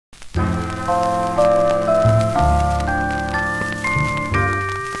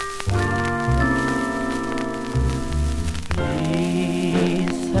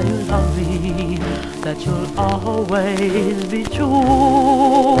that you'll always be true.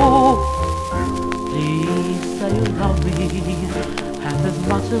 Please say you love me half as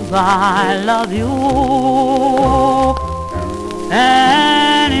much as I love you.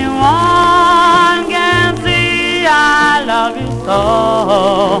 Anyone can see I love you so.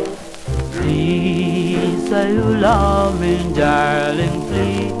 Please say you love me, darling,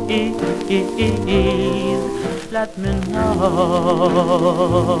 please let me know.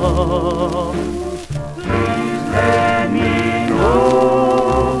 Please let me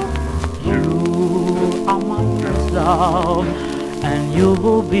know. You are my first love, and you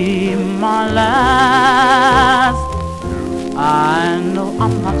will be my last. I know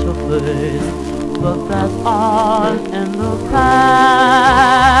I'm not your first, but that's all in the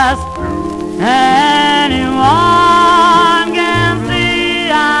past. Anyone can see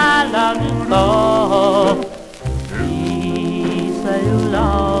I love you so. Please say you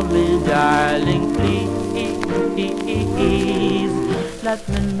love me, darling, please let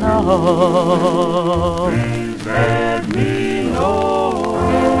me know. Please let me know.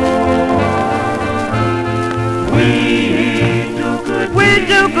 We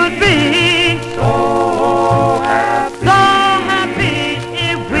two could be so happy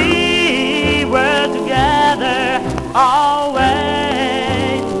if we were together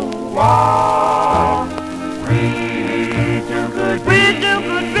always. Wow. We two could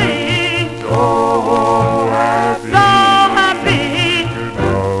be so happy.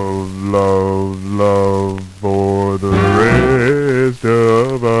 Love, love for the rest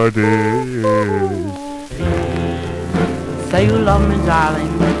of our days. Say you love me,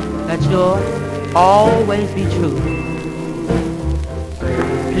 darling, that you'll always be true.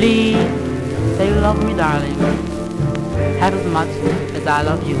 Please, say you love me, darling, half as much as I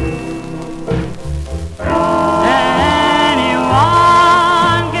love you.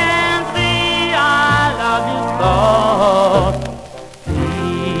 Anyone can see I love you so.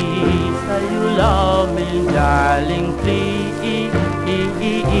 Please, say you love me, darling, please,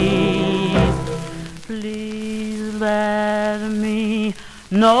 please let me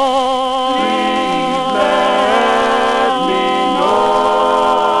know.